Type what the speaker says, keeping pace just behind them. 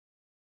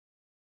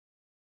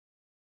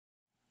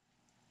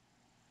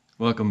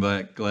Welcome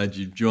back. Glad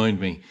you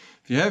joined me.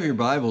 If you have your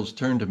Bibles,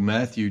 turn to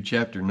Matthew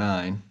chapter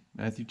 9.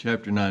 Matthew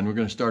chapter 9. We're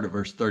going to start at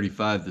verse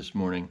 35 this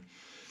morning.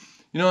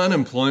 You know,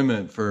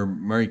 unemployment for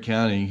Murray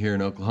County here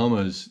in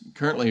Oklahoma is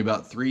currently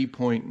about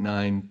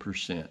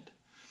 3.9%.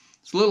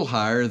 It's a little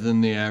higher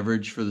than the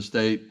average for the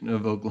state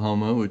of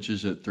Oklahoma, which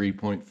is at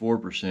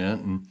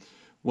 3.4%, and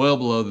well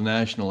below the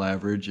national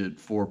average at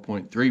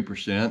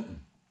 4.3%.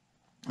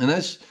 And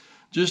that's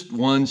just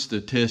one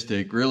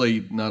statistic,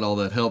 really not all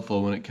that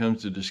helpful when it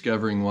comes to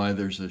discovering why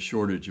there's a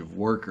shortage of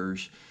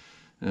workers,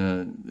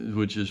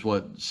 which is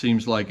what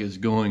seems like is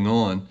going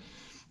on.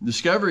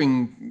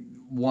 Discovering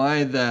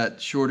why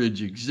that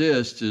shortage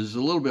exists is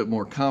a little bit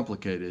more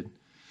complicated.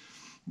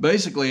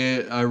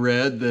 Basically, I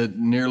read that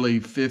nearly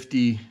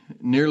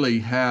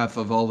half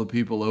of all the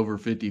people over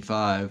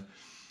 55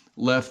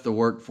 left the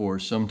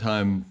workforce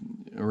sometime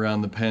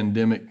around the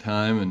pandemic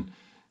time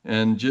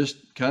and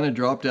just kind of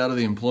dropped out of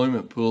the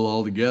employment pool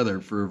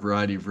altogether for a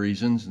variety of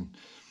reasons. And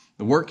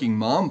the working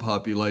mom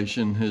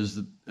population is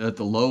at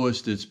the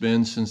lowest it's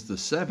been since the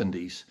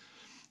 70s.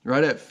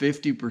 Right at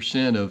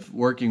 50% of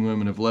working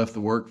women have left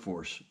the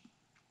workforce.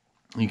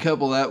 You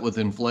couple that with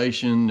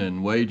inflation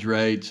and wage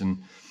rates,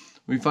 and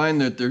we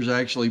find that there's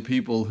actually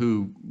people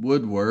who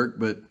would work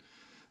but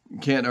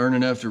can't earn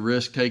enough to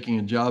risk taking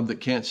a job that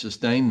can't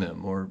sustain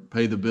them or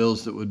pay the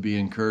bills that would be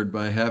incurred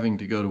by having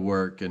to go to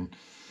work.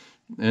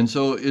 And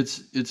so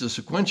it's a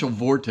sequential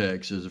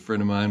vortex, as a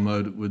friend of mine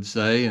would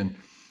say, and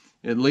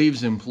it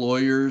leaves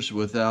employers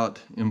without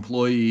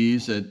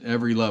employees at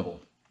every level.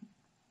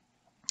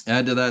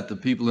 Add to that the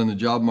people in the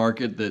job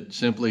market that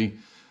simply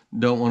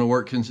don't want to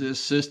work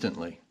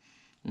consistently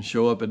and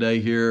show up a day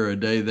here or a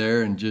day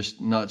there and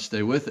just not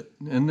stay with it.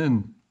 And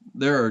then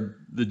there are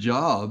the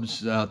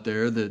jobs out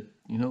there that,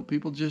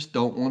 people just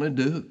don't want to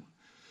do.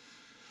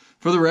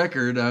 For the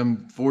record,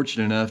 I'm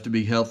fortunate enough to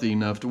be healthy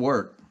enough to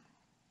work.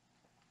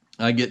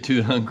 I get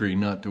too hungry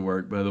not to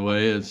work, by the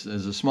way. As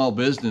a small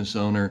business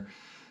owner,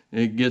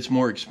 it gets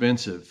more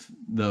expensive,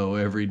 though,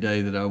 every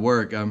day that I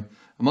work. I'm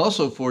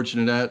also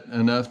fortunate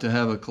enough to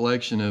have a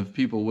collection of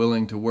people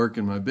willing to work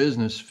in my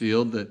business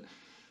field that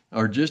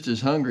are just as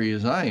hungry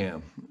as I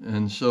am.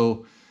 And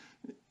so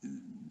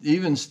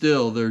even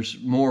still, there's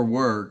more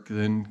work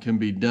than can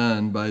be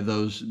done by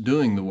those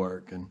doing the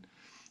work. And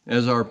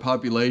as our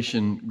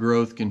population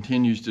growth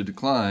continues to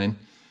decline,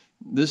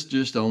 this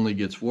just only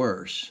gets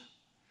worse.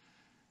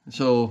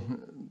 So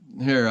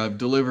here, I've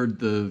delivered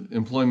the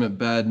employment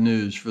bad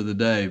news for the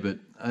day, but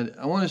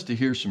I want us to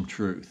hear some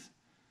truth.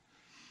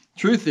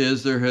 Truth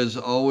is, there has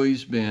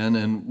always been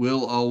and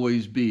will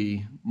always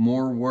be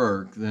more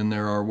work than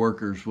there are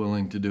workers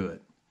willing to do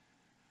it.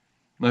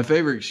 My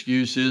favorite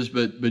excuse is,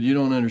 but you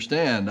don't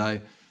understand.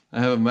 I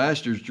have a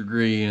master's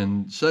degree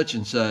in such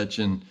and such,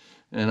 and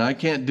I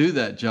can't do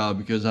that job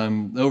because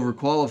I'm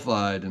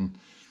overqualified.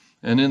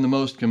 And in the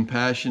most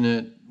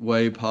compassionate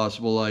way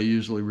possible, I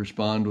usually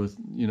respond with,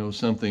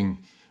 something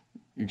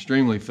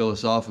extremely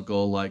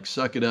philosophical like,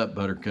 suck it up,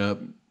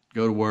 buttercup,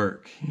 go to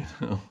work,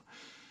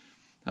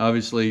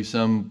 Obviously,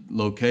 some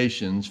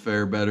locations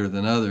fare better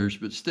than others,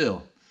 but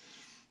still,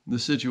 the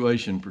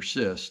situation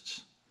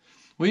persists.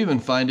 We even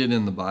find it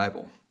in the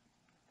Bible.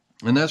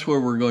 And that's where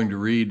we're going to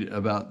read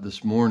about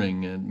this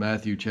morning in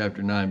Matthew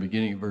chapter 9,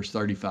 beginning at verse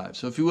 35.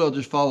 So if you will,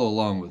 just follow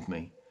along with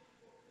me.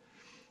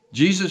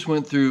 Jesus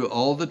went through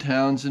all the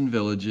towns and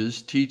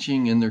villages,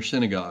 teaching in their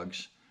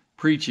synagogues,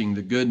 preaching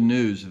the good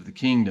news of the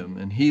kingdom,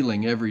 and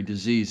healing every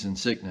disease and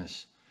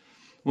sickness.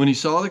 When he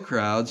saw the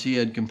crowds, he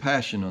had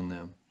compassion on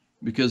them,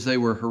 because they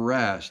were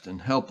harassed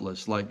and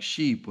helpless like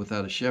sheep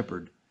without a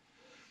shepherd.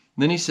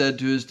 Then he said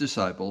to his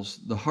disciples,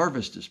 "The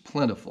harvest is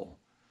plentiful,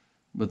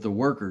 but the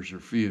workers are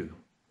few.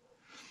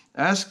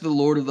 Ask the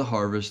Lord of the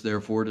harvest,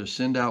 therefore, to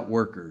send out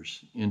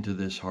workers into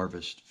this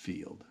harvest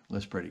field."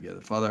 Let's pray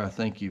together. Father, I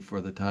thank you for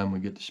the time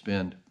we get to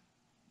spend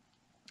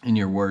in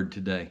your word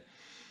today.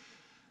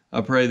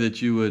 I pray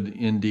that you would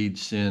indeed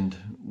send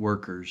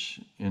workers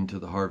into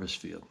the harvest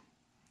field,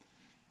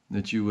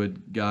 that you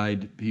would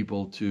guide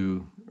people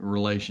to a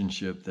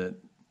relationship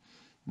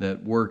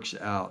that works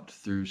out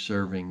through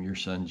serving your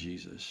son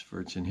Jesus. For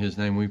it's in his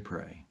name we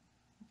pray.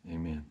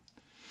 Amen.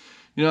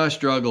 I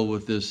struggle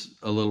with this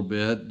a little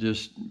bit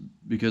just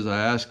because I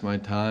ask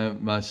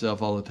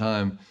myself all the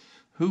time,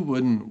 who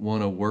wouldn't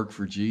want to work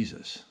for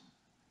Jesus?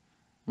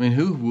 I mean,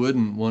 who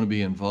wouldn't want to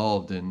be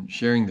involved in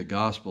sharing the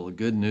gospel, the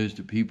good news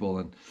to people?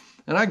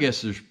 And I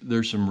guess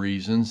there's some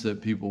reasons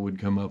that people would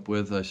come up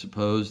with, I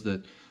suppose,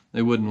 that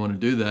they wouldn't want to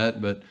do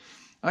that. But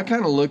I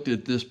kind of looked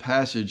at this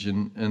passage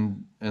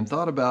and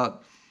thought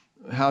about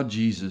how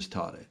Jesus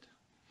taught it.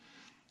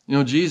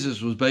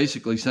 Jesus was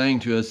basically saying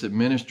to us that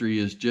ministry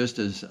is just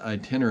as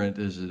itinerant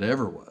as it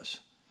ever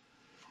was.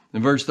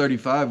 In verse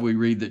 35, we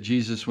read that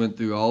Jesus went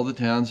through all the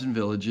towns and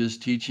villages,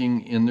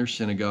 teaching in their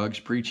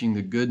synagogues, preaching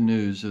the good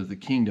news of the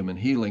kingdom, and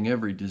healing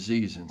every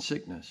disease and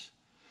sickness.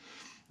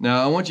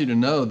 Now, I want you to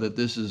know that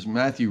this is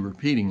Matthew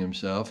repeating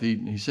himself.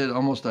 He said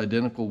almost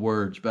identical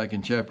words back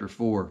in chapter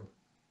 4,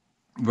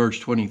 verse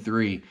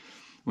 23.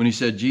 when he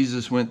said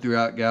Jesus went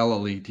throughout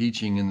Galilee,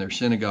 teaching in their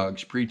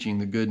synagogues, preaching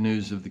the good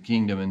news of the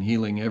kingdom and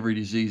healing every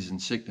disease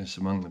and sickness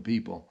among the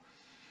people.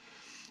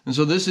 And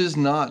so this is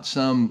not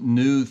some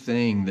new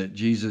thing that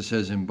Jesus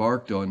has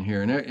embarked on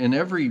here. In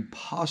every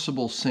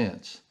possible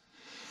sense,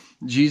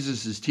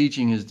 Jesus is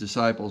teaching his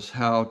disciples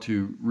how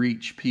to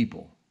reach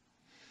people.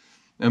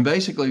 And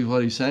basically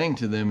what he's saying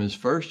to them is,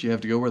 first, you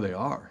have to go where they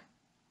are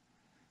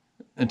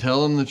and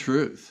tell them the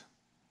truth,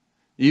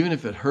 even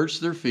if it hurts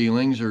their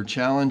feelings or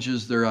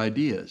challenges their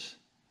ideas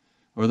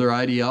or their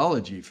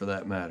ideology for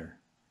that matter.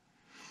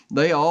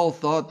 They all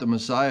thought the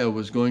Messiah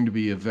was going to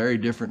be a very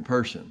different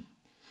person.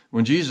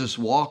 When Jesus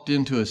walked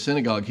into a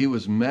synagogue, he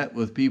was met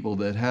with people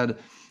that had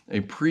a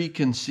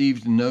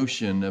preconceived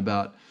notion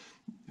about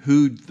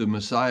who the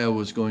Messiah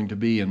was going to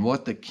be and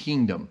what the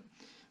kingdom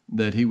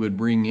that he would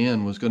bring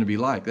in was going to be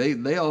like.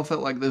 They all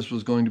felt like this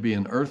was going to be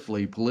an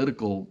earthly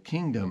political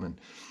kingdom. And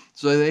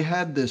so they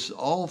had this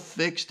all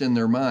fixed in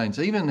their minds.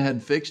 They even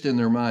had fixed in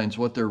their minds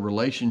what their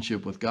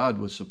relationship with God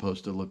was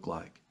supposed to look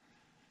like.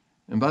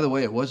 And by the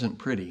way, it wasn't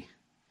pretty,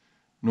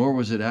 nor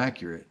was it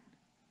accurate.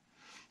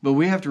 But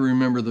we have to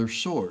remember their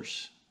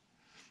source.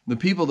 The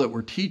people that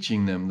were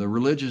teaching them, the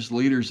religious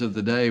leaders of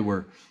the day,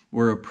 were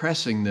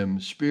oppressing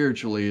them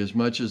spiritually as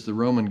much as the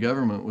Roman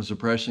government was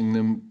oppressing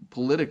them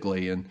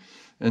politically.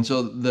 And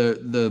so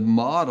the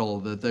model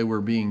that they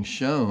were being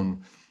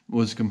shown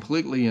was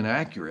completely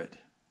inaccurate.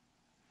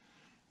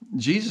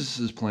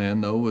 Jesus' plan,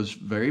 though, was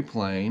very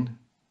plain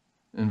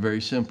and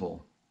very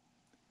simple.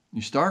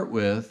 You start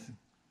with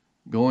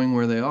going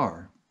where they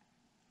are.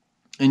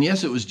 And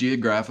yes, it was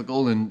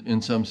geographical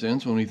in some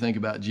sense. When we think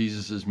about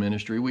Jesus'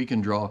 ministry, we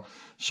can draw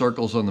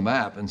circles on the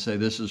map and say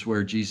this is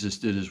where Jesus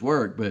did his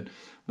work. But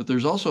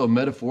there's also a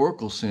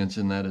metaphorical sense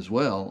in that as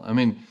well. I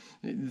mean,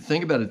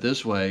 think about it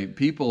this way.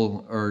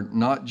 People are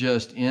not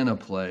just in a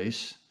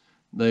place,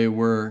 they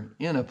were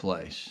in a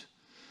place.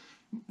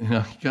 You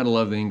know, you gotta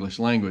love the English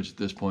language at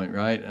this point,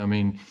 right? I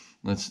mean,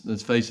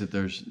 let's face it,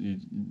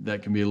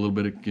 that can be a little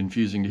bit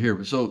confusing to hear.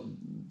 But so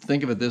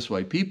think of it this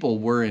way. People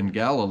were in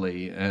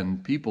Galilee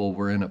and people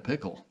were in a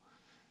pickle.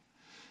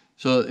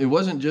 So it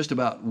wasn't just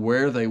about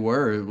where they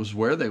were, it was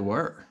where they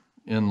were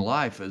in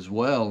life as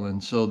well.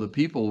 And so the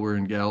people were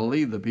in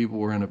Galilee, the people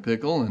were in a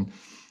pickle. And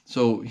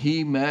so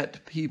he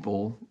met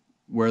people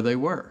where they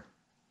were.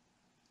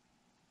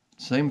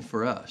 Same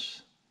for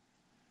us.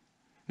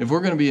 If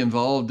we're going to be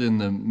involved in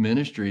the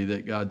ministry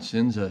that God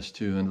sends us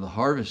to, into the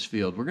harvest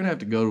field, we're going to have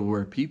to go to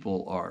where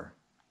people are.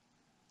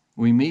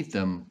 We meet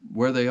them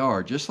where they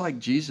are, just like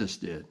Jesus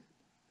did.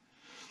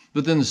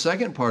 But then the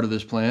second part of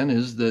this plan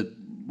is that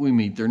we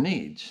meet their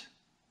needs.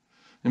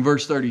 In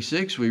verse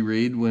 36, we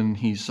read, when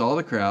he saw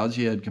the crowds,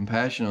 he had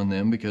compassion on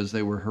them because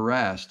they were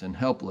harassed and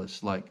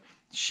helpless, like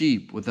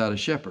sheep without a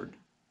shepherd.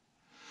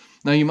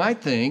 Now you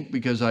might think,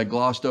 because I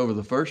glossed over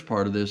the first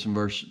part of this in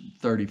verse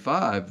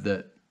 35,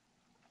 that,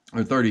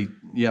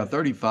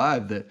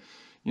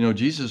 you know,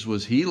 Jesus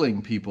was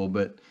healing people,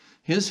 but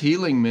his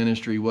healing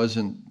ministry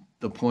wasn't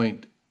the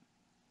point,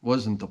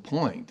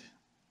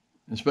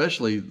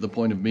 especially the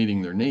point of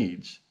meeting their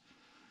needs.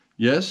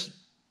 Yes,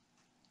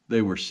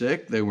 they were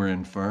sick, they were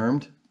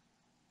infirmed.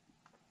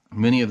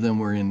 Many of them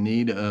were in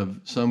need of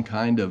some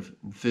kind of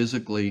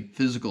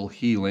physical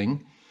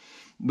healing,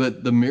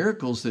 but the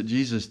miracles that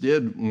Jesus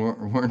did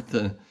wasn't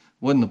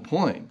the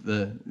point.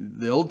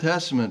 The Old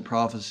Testament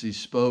prophecy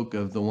spoke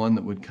of the one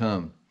that would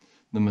come,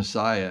 the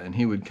Messiah, and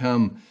he would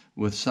come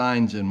with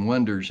signs and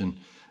wonders. And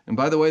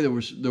by the way,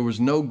 there was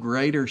no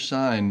greater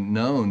sign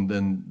known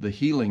than the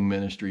healing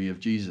ministry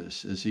of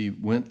Jesus as he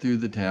went through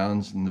the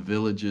towns and the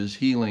villages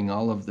healing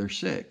all of their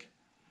sick.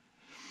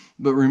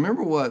 But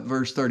remember what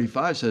verse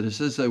 35 said. It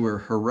says they were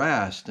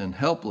harassed and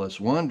helpless,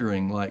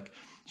 wandering like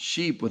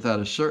sheep without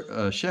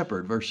a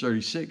shepherd. Verse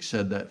 36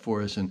 said that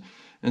for us. And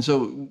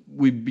so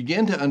we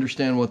begin to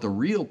understand what the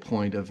real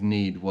point of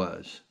need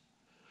was.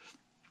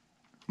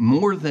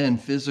 More than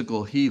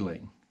physical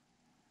healing,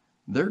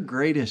 their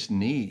greatest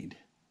need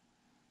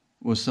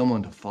was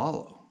someone to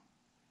follow.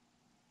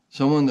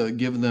 Someone that would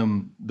give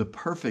them the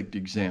perfect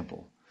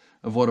example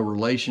of what a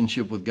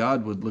relationship with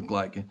God would look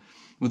like.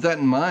 With that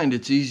in mind,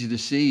 it's easy to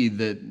see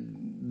that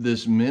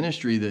this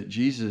ministry that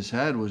Jesus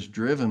had was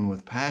driven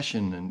with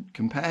passion and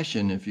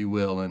compassion, if you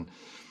will,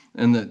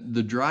 and that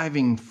the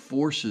driving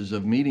forces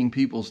of meeting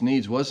people's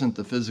needs wasn't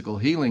the physical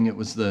healing, it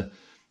was the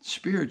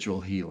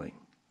spiritual healing.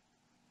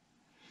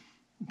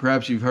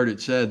 Perhaps you've heard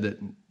it said that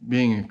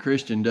being a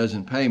Christian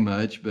doesn't pay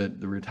much,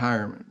 but the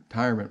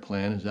retirement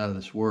plan is out of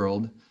this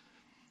world.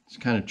 It's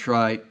kind of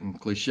trite and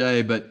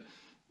cliche, but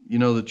you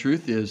know, the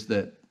truth is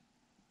that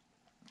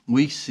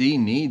we see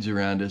needs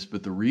around us,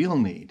 but the real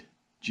need,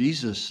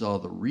 Jesus saw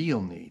the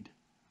real need.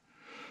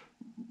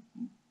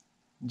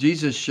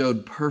 Jesus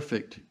showed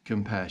perfect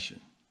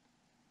compassion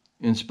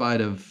in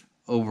spite of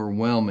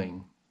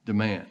overwhelming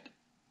demand.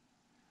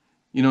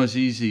 You know, it's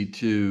easy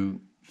to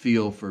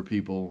feel for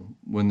people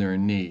when they're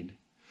in need.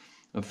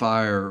 A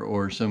fire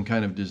or some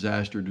kind of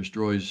disaster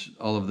destroys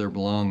all of their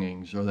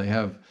belongings, or they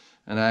have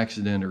an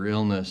accident or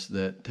illness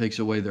that takes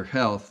away their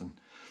health. And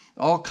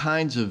All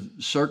kinds of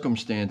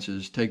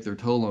circumstances take their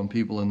toll on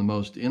people in the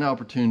most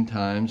inopportune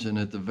times and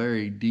at the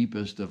very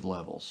deepest of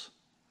levels.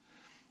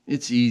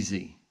 It's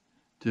easy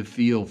to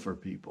feel for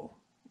people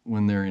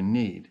when they're in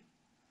need.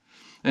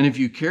 And if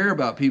you care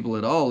about people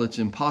at all, it's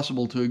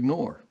impossible to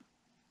ignore.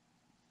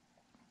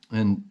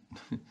 And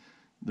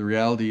the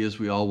reality is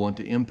we all want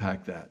to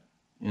impact that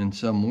in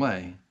some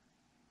way.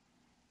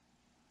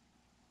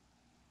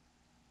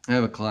 I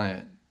have a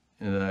client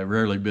that I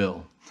rarely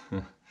bill.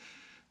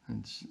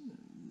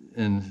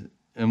 And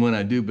when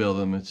I do bill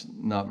them, it's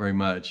not very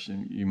much.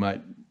 You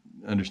might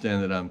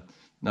understand that I'm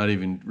not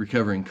even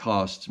recovering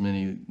costs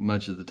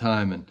much of the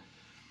time.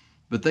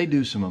 But they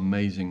do some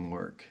amazing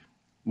work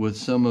with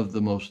some of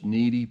the most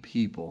needy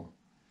people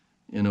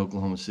in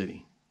Oklahoma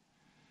City.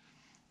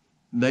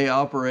 They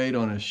operate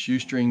on a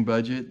shoestring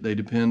budget. They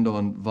depend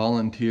on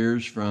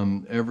volunteers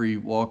from every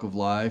walk of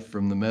life,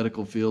 from the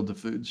medical field to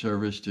food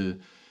service to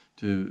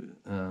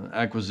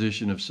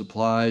acquisition of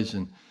supplies.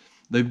 And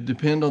they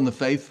depend on the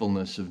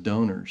faithfulness of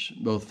donors,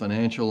 both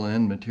financial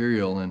and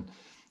material.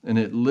 And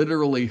it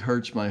literally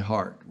hurts my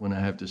heart when I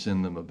have to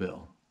send them a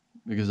bill,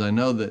 because I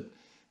know that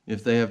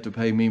if they have to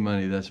pay me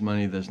money, that's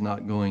money that's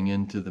not going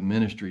into the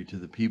ministry to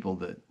the people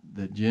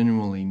that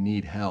genuinely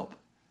need help.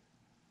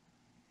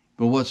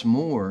 But what's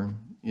more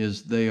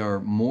is they are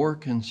more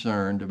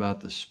concerned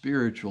about the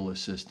spiritual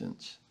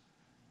assistance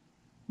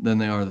than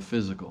they are the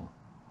physical.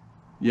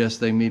 Yes,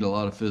 they meet a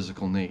lot of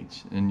physical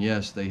needs. And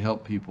yes, they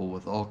help people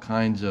with all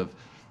kinds of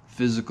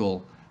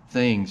physical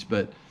things.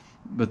 But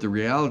the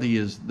reality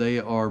is they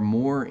are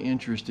more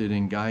interested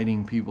in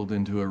guiding people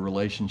into a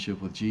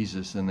relationship with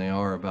Jesus than they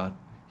are about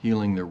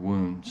healing their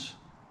wounds,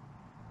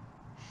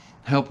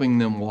 helping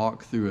them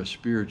walk through a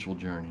spiritual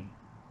journey.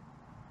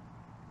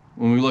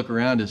 When we look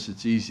around us,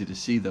 it's easy to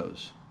see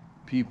those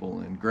people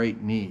in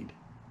great need.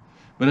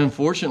 But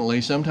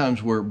unfortunately,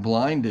 sometimes we're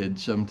blinded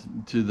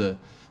to the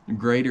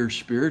greater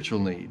spiritual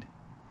need.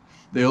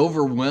 The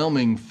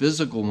overwhelming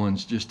physical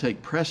ones just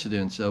take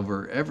precedence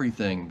over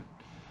everything.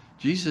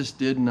 Jesus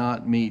did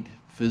not meet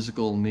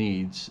physical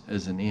needs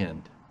as an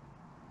end.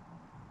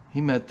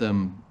 He met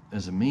them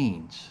as a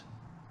means.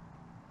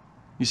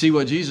 You see,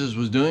 what Jesus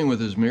was doing with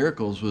his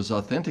miracles was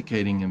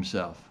authenticating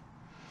himself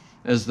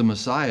as the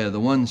Messiah, the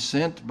one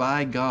sent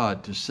by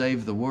God to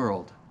save the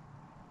world.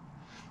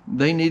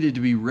 They needed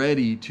to be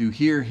ready to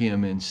hear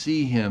him and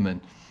see him,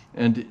 and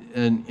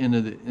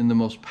in the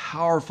most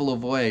powerful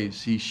of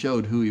ways, he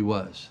showed who he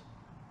was.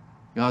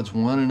 God's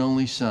one and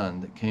only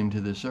Son that came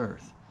to this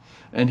earth.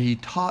 And he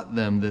taught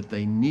them that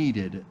they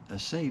needed a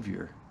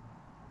Savior.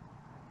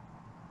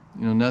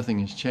 You know, nothing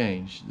has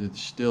changed.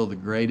 It's still the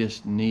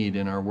greatest need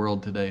in our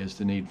world today is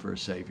the need for a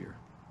Savior.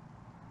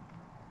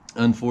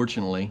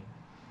 Unfortunately,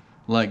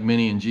 like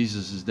many in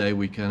Jesus' day,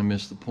 we kind of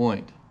miss the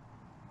point.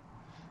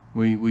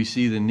 We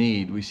see the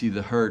need, we see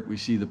the hurt, we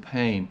see the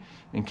pain,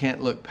 and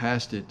can't look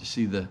past it to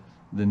see the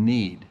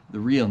need, the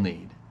real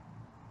need,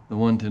 the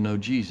one to know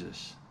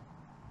Jesus,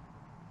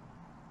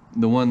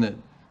 the one that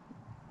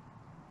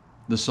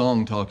the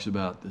song talks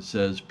about that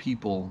says,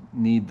 people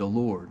need the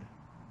Lord.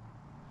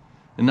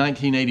 In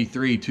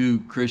 1983, two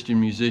Christian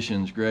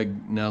musicians,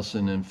 Greg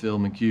Nelson and Phil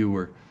McHugh,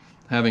 were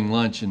having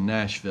lunch in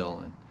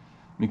Nashville. And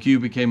McHugh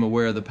became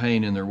aware of the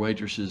pain in their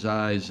waitress's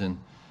eyes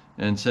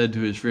and said to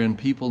his friend,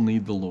 people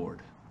need the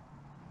Lord.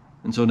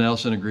 And so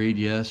Nelson agreed,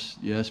 yes,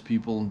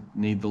 people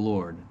need the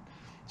Lord.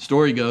 The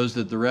story goes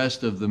that the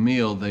rest of the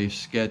meal, they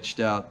sketched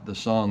out the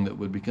song that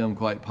would become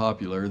quite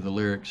popular. The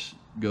lyrics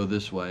go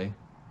this way.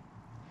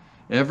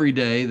 Every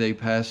day they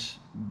pass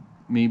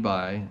me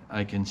by,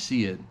 I can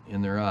see it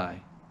in their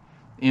eye.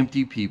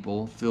 Empty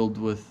people filled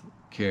with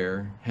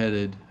care,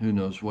 headed who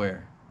knows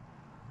where.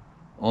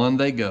 On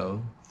they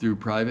go through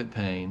private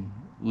pain,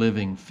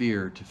 living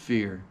fear to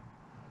fear.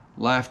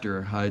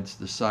 Laughter hides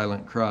the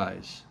silent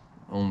cries,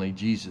 only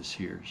Jesus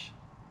hears.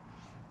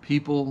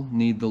 People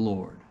need the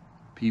Lord.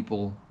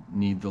 People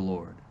need the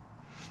Lord.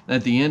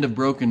 At the end of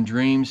broken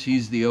dreams,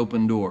 he's the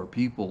open door.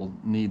 People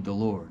need the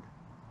Lord.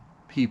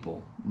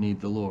 People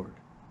need the Lord.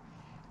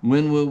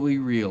 When will we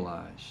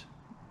realize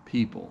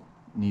people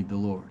need the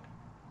Lord?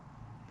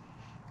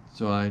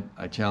 So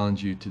I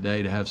challenge you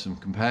today to have some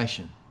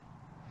compassion.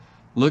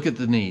 Look at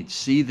the needs,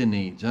 see the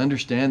needs,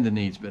 understand the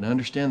needs, but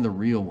understand the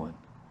real one.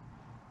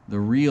 The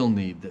real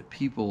need that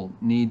people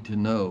need to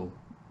know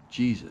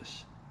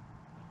Jesus.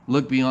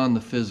 Look beyond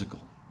the physical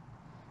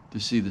to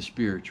see the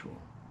spiritual.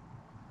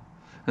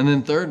 And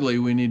then thirdly,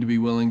 we need to be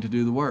willing to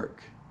do the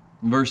work.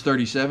 In verse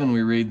 37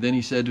 we read, then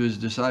he said to his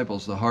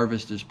disciples, the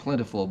harvest is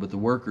plentiful, but the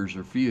workers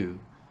are few.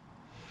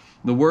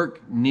 The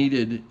work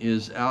needed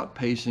is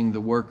outpacing the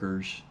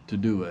workers to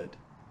do it.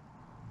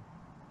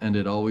 And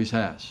it always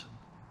has.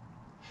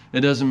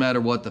 It doesn't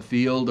matter what the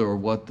field or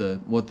what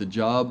the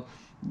job,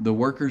 the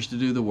workers to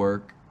do the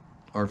work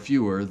are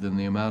fewer than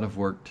the amount of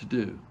work to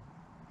do.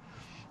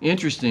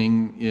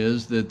 Interesting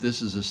is that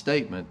this is a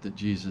statement that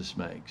Jesus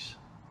makes.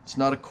 It's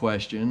not a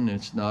question,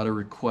 it's not a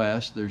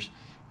request,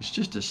 it's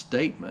just a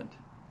statement.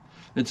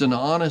 It's an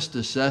honest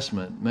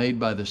assessment made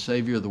by the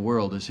Savior of the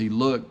world as he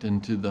looked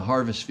into the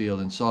harvest field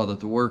and saw that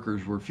the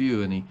workers were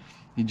few, and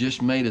he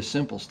just made a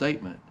simple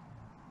statement.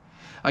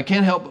 I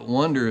can't help but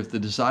wonder if the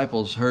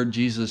disciples heard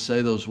Jesus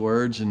say those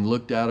words and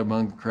looked out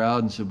among the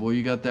crowd and said, boy,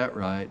 you got that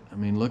right. I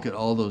mean, look at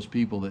all those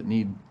people that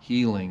need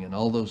healing and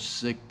all those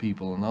sick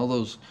people and all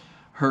those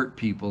hurt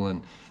people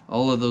and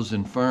all of those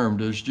infirmed.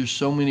 There's just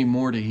so many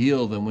more to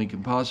heal than we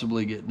can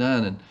possibly get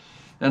done.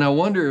 And I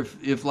wonder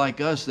if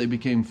like us, they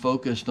became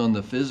focused on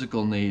the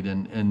physical need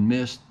and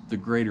missed the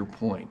greater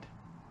point.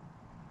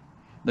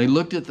 They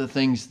looked at the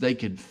things they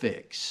could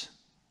fix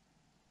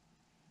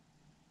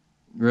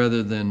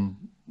rather than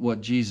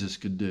what Jesus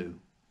could do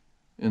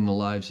in the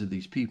lives of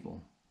these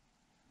people.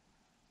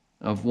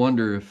 I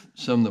wonder if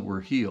some that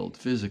were healed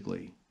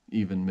physically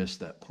even missed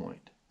that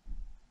point.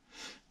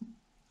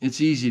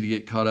 It's easy to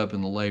get caught up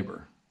in the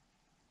labor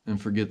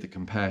and forget the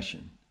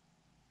compassion.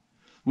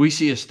 We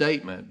see a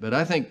statement, but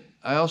I think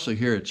I also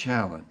hear a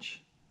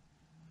challenge.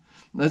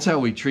 That's how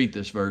we treat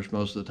this verse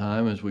most of the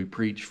time as we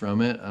preach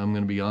from it. I'm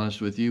going to be honest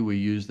with you. We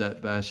use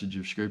that passage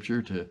of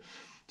Scripture to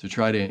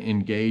try to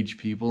engage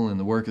people in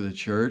the work of the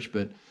church,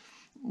 but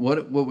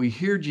what we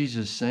hear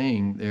Jesus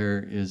saying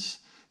there is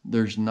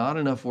there's not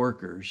enough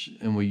workers,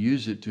 and we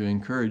use it to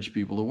encourage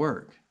people to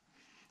work.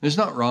 It's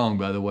not wrong,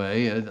 by the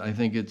way. I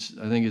think it's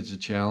a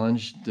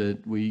challenge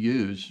that we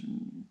use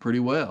pretty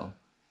well.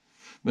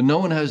 But no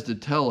one has to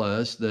tell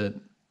us that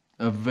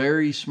a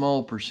very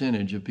small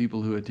percentage of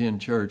people who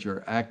attend church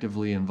are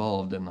actively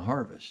involved in the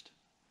harvest.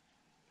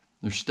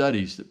 There's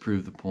studies that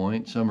prove the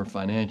point. Some are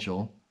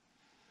financial.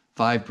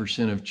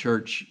 5% of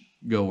church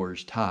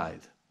goers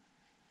tithe.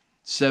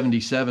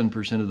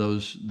 77% of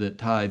those that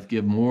tithe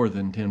give more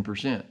than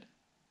 10%.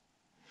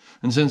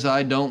 And since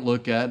I don't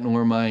look at,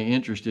 nor am I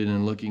interested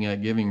in looking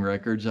at giving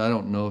records, I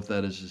don't know if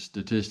that is a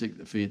statistic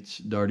that fits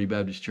Dougherty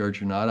Baptist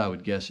Church or not. I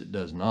would guess it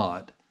does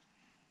not.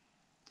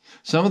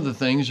 Some of the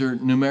things are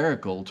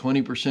numerical.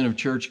 20% of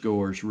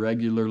churchgoers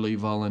regularly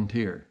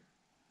volunteer.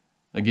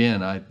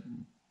 Again, I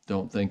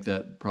don't think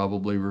that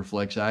probably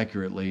reflects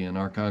accurately in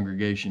our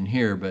congregation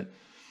here, but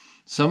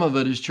some of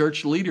it is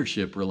church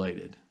leadership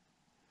related.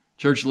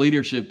 Church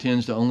leadership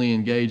tends to only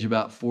engage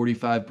about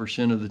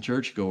 45% of the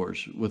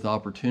churchgoers with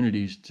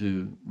opportunities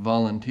to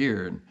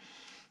volunteer. And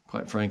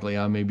quite frankly,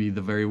 I may be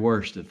the very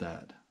worst at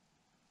that.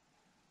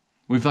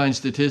 We find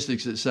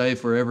statistics that say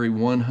for every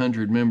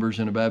 100 members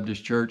in a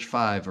Baptist church,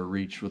 5 are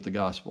reached with the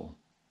gospel.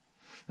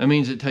 That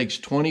means it takes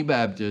 20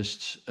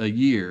 Baptists a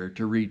year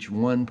to reach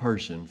one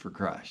person for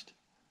Christ.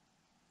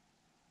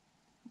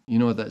 You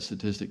know what that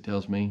statistic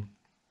tells me?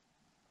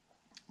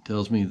 It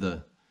tells me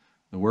the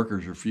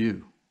workers are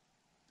few.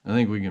 I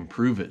think we can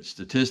prove it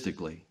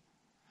statistically.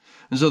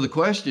 And so the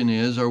question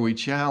is, are we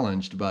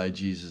challenged by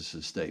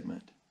Jesus'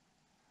 statement?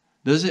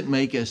 Does it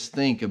make us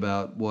think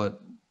about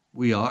what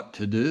we ought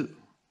to do?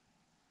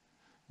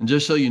 And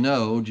just so you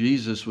know,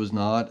 Jesus was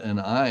not, and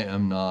I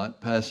am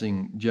not,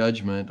 passing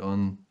judgment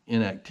on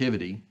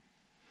inactivity.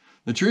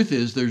 The truth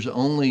is, there's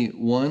only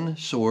one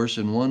source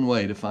and one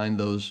way to find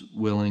those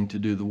willing to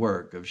do the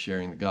work of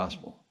sharing the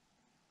gospel.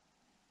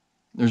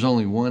 There's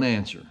only one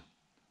answer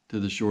to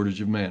the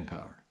shortage of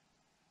manpower.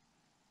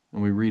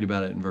 And we read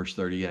about it in verse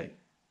 38.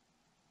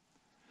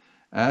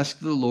 Ask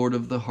the Lord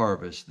of the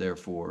harvest,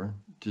 therefore,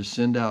 to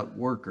send out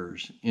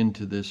workers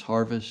into this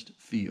harvest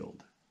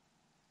field.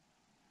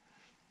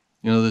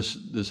 You know,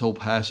 this whole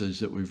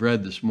passage that we've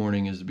read this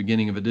morning is the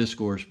beginning of a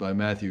discourse by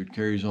Matthew. It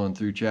carries on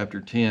through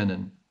chapter 10,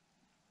 and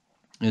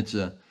it's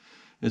a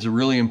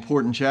really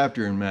important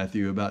chapter in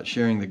Matthew about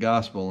sharing the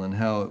gospel and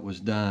how it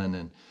was done,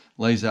 and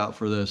lays out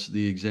for us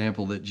the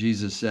example that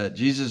Jesus set.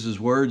 Jesus'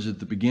 words at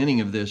the beginning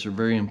of this are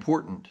very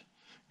important.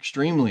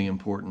 Extremely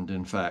important,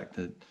 in fact,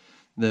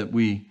 that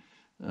we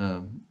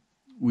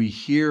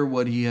hear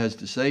what he has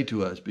to say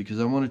to us,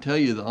 because I want to tell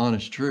you the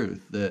honest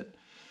truth that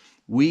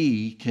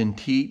we can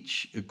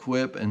teach,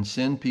 equip, and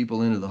send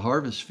people into the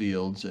harvest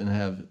fields and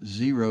have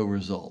zero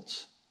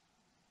results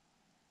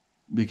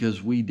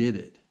because we did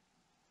it.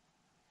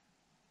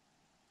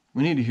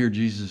 We need to hear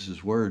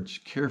Jesus' words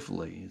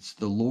carefully. It's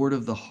the Lord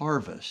of the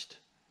harvest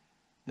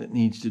that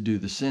needs to do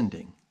the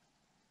sending.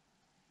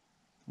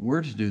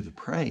 We're to do the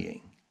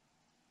praying.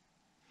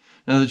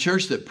 Now, the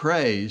church that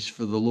prays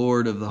for the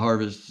Lord of the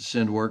harvest to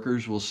send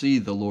workers will see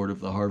the Lord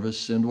of the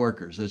harvest send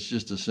workers. That's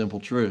just a simple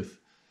truth.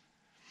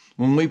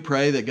 When we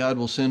pray that God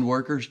will send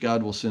workers,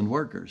 God will send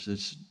workers.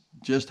 It's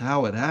just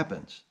how it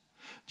happens.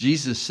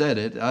 Jesus said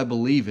it, I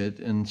believe it,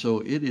 and so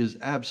it is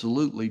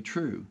absolutely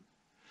true.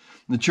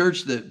 The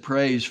church that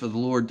prays for the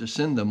Lord to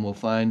send them will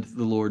find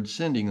the Lord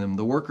sending them.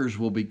 The workers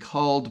will be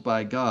called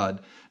by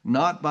God,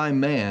 not by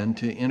man,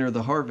 to enter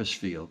the harvest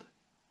field.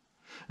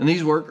 And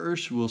these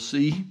workers will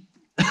see,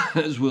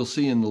 as we'll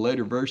see in the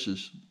later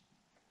verses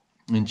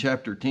in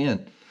chapter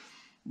 10,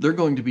 they're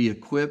going to be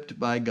equipped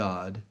by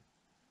God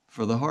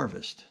for the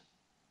harvest.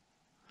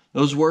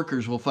 Those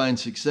workers will find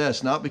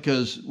success not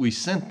because we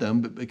sent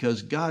them, but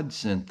because God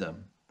sent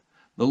them.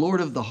 The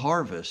Lord of the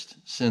harvest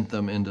sent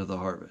them into the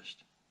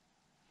harvest.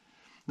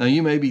 Now,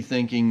 you may be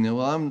thinking,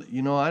 well,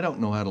 I don't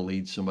know how to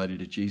lead somebody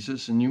to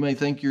Jesus. And you may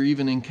think you're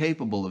even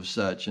incapable of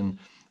such. And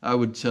I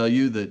would tell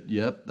you that,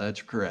 yep,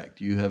 that's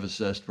correct. You have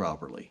assessed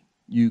properly.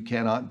 You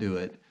cannot do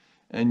it,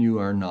 and you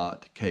are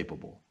not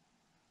capable.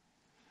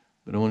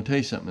 But I want to tell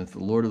you something. If the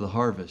Lord of the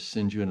harvest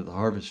sends you into the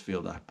harvest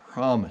field, I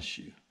promise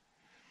you,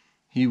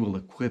 he will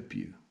equip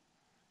you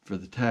for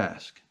the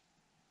task.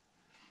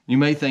 You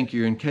may think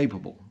you're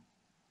incapable,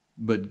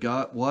 but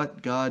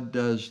what God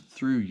does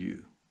through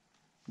you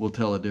will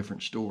tell a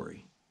different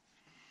story.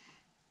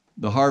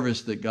 The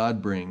harvest that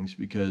God brings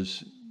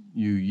because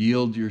you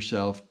yield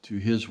yourself to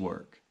his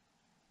work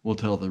will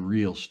tell the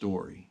real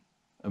story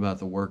about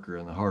the worker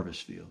in the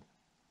harvest field.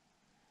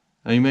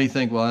 Now, you may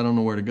think, well, I don't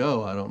know where to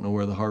go. I don't know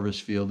where the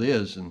harvest field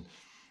is. And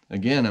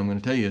again, I'm going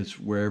to tell you, it's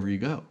wherever you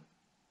go.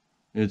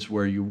 It's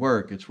where you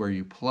work. It's where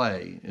you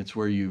play. It's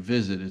where you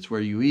visit. It's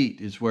where you eat.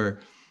 It's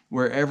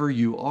wherever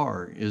you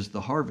are is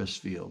the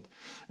harvest field.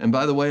 And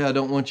by the way, I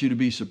don't want you to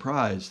be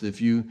surprised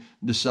if you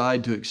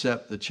decide to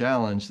accept the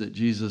challenge that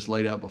Jesus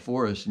laid out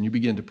before us and you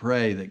begin to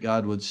pray that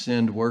God would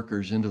send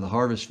workers into the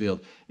harvest field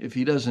if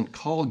he doesn't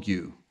call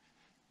you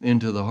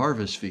into the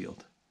harvest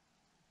field.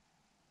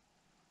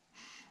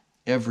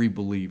 Every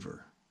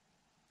believer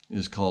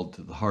is called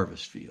to the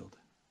harvest field.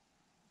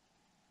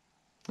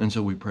 And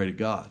so we pray to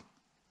God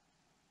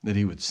that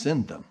he would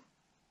send them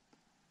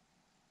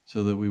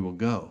so that we will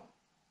go.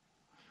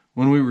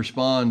 When we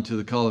respond to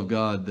the call of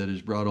God that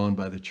is brought on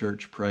by the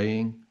church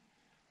praying,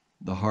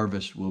 the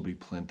harvest will be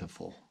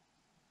plentiful.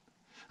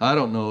 I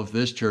don't know if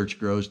this church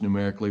grows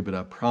numerically, but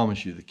I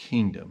promise you the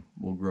kingdom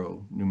will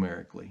grow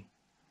numerically.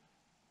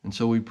 And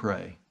so we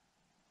pray,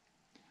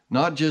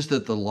 not just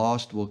that the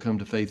lost will come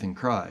to faith in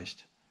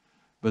Christ,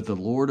 but the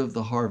Lord of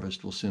the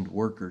harvest will send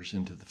workers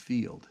into the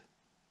field.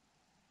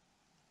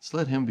 Let's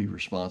let him be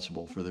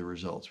responsible for the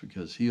results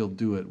because he'll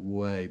do it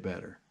way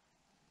better.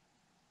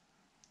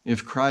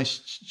 If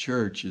Christ's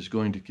church is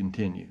going to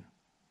continue,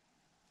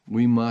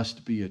 we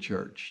must be a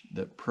church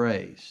that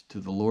prays to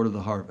the Lord of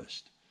the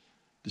harvest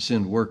to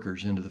send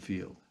workers into the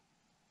field.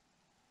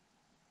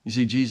 You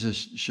see, Jesus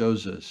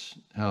shows us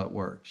how it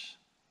works.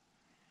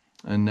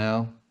 And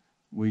now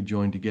we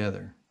join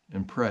together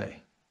and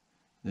pray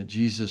that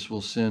Jesus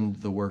will send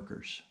the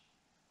workers,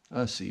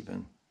 us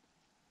even,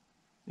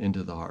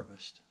 into the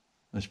harvest.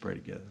 Let's pray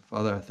together.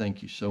 Father, I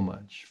thank you so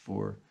much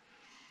for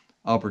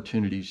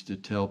opportunities to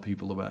tell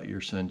people about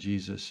your son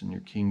Jesus and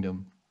your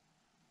kingdom.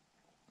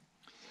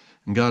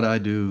 And God, I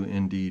do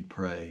indeed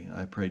pray.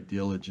 I pray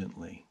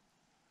diligently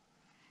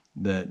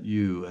that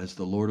you, as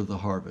the Lord of the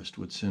harvest,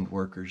 would send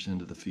workers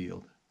into the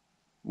field,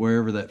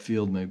 wherever that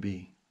field may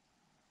be,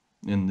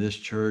 in this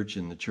church,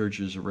 in the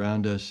churches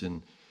around us,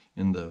 in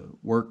the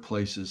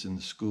workplaces, in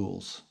the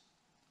schools.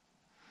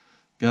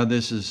 God,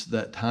 this is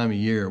that time of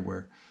year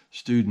where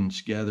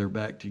students gather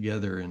back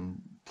together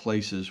in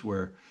places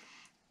where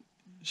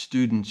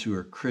students who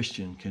are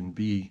Christian can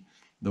be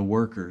the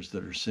workers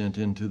that are sent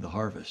into the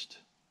harvest.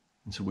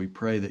 And so we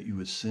pray that you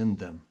would send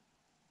them,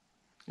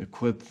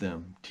 equip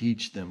them,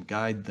 teach them,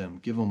 guide them,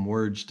 give them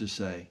words to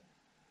say,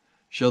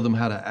 show them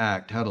how to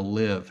act, how to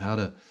live, how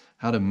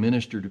to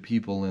minister to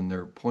people in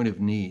their point of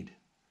need,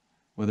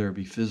 whether it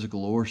be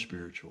physical or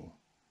spiritual.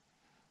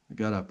 But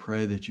God, I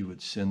pray that you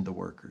would send the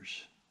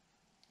workers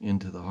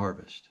into the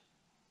harvest.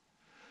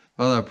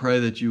 Father, I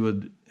pray that you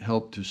would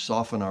help to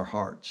soften our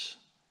hearts.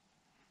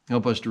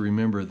 Help us to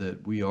remember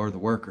that we are the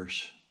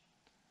workers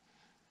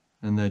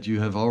and that you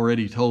have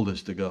already told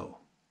us to go.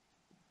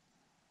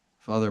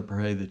 Father, I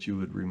pray that you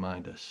would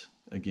remind us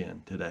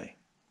again today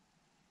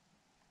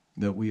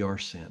that we are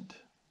sent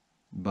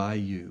by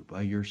you,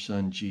 by your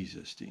son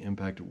Jesus, to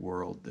impact a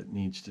world that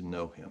needs to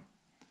know him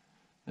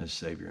as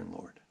Savior and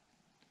Lord.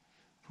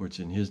 For it's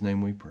in his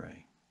name we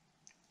pray.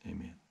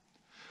 Amen.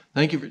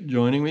 Thank you for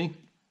joining me.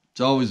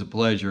 It's always a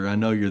pleasure. I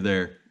know you're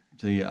there.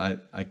 See, I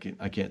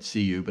can't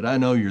see you, but I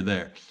know you're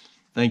there.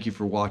 Thank you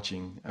for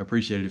watching. I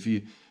appreciate it. If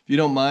you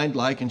don't mind,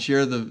 like and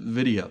share the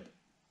video.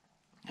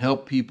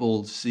 Help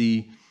people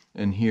see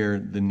and hear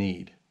the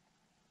need,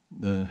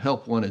 the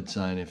help wanted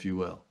sign, if you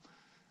will,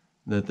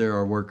 that there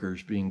are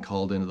workers being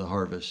called into the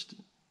harvest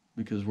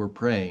because we're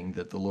praying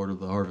that the Lord of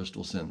the harvest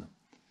will send them.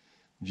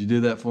 Would you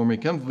do that for me?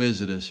 Come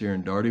visit us here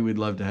in Dougherty. We'd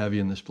love to have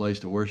you in this place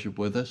to worship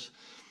with us.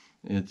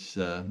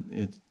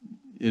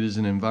 It is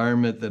an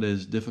environment that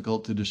is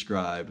difficult to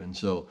describe, and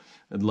so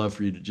I'd love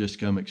for you to just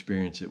come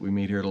experience it. We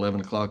meet here at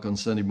 11 o'clock on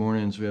Sunday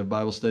mornings. We have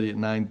Bible study at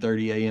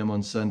 9:30 a.m.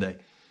 on Sunday.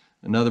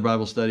 Another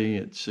Bible study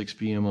at 6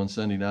 p.m. on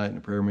Sunday night, and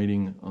a prayer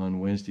meeting on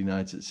Wednesday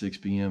nights at 6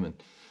 p.m. and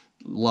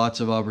lots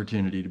of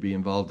opportunity to be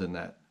involved in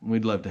that.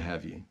 We'd love to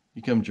have you.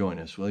 You come join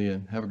us, will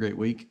you? Have a great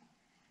week.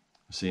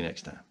 See you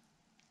next time.